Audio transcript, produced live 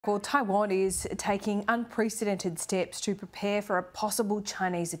Well, Taiwan is taking unprecedented steps to prepare for a possible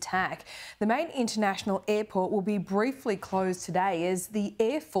Chinese attack. The main international airport will be briefly closed today as the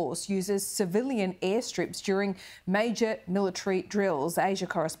Air Force uses civilian airstrips during major military drills. Asia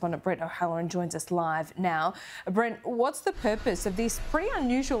correspondent Brent O'Halloran joins us live now. Brent, what's the purpose of this pretty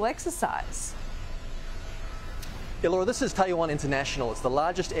unusual exercise? Yeah, Laura, this is Taiwan International. It's the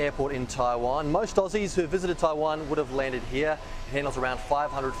largest airport in Taiwan. Most Aussies who visited Taiwan would have landed here. It handles around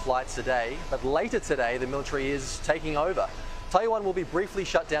 500 flights a day. But later today, the military is taking over. Taiwan will be briefly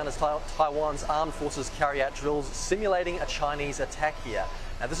shut down as Taiwan's armed forces carry out drills simulating a Chinese attack here.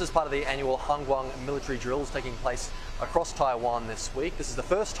 Now, this is part of the annual Hangguang military drills taking place across Taiwan this week. This is the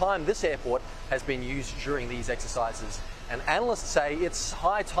first time this airport has been used during these exercises. And analysts say it's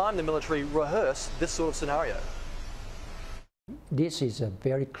high time the military rehearse this sort of scenario. This is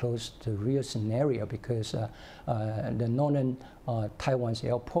very close to real scenario because the northern Taiwan's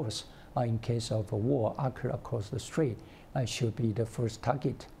airports, in case of a war occur across the strait, should be the first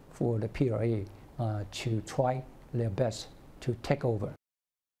target for the PLA to try their best to take over.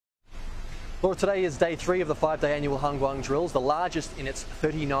 Laura, today is day 3 of the 5-day annual Hangguang drills, the largest in its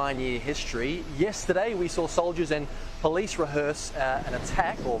 39-year history. Yesterday, we saw soldiers and police rehearse an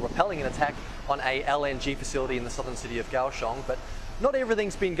attack, or repelling an attack, on a LNG facility in the southern city of Kaohsiung. But not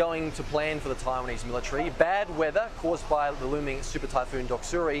everything's been going to plan for the Taiwanese military. Bad weather caused by the looming super typhoon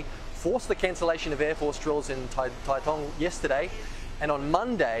Doksuri forced the cancellation of Air Force drills in Taitung yesterday. And on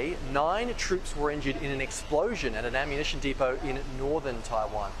Monday, 9 troops were injured in an explosion at an ammunition depot in northern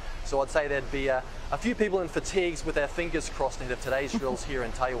Taiwan. So I'd say there'd be a few people in fatigues with their fingers crossed ahead of today's drills here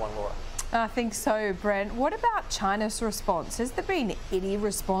in Taiwan, Laura. I think so, Brent. What about China's response? Has there been any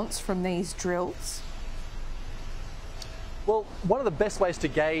response from these drills? Well, one of the best ways to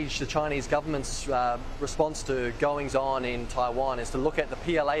gauge the Chinese government's response to goings-on in Taiwan is to look at the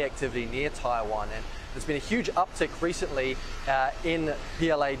PLA activity near Taiwan. And there's been a huge uptick recently in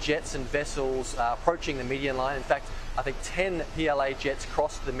PLA jets and vessels approaching the median line. In fact, I think 10 PLA jets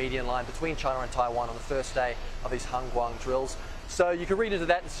crossed the median line between China and Taiwan on the first day of these Hangguang drills. So you can read into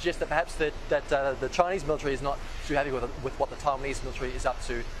that and suggest that perhaps the Chinese military is not too happy with what the Taiwanese military is up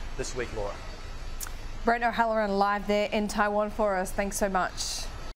to this week, Laura. Brent O'Halloran live there in Taiwan for us. Thanks so much.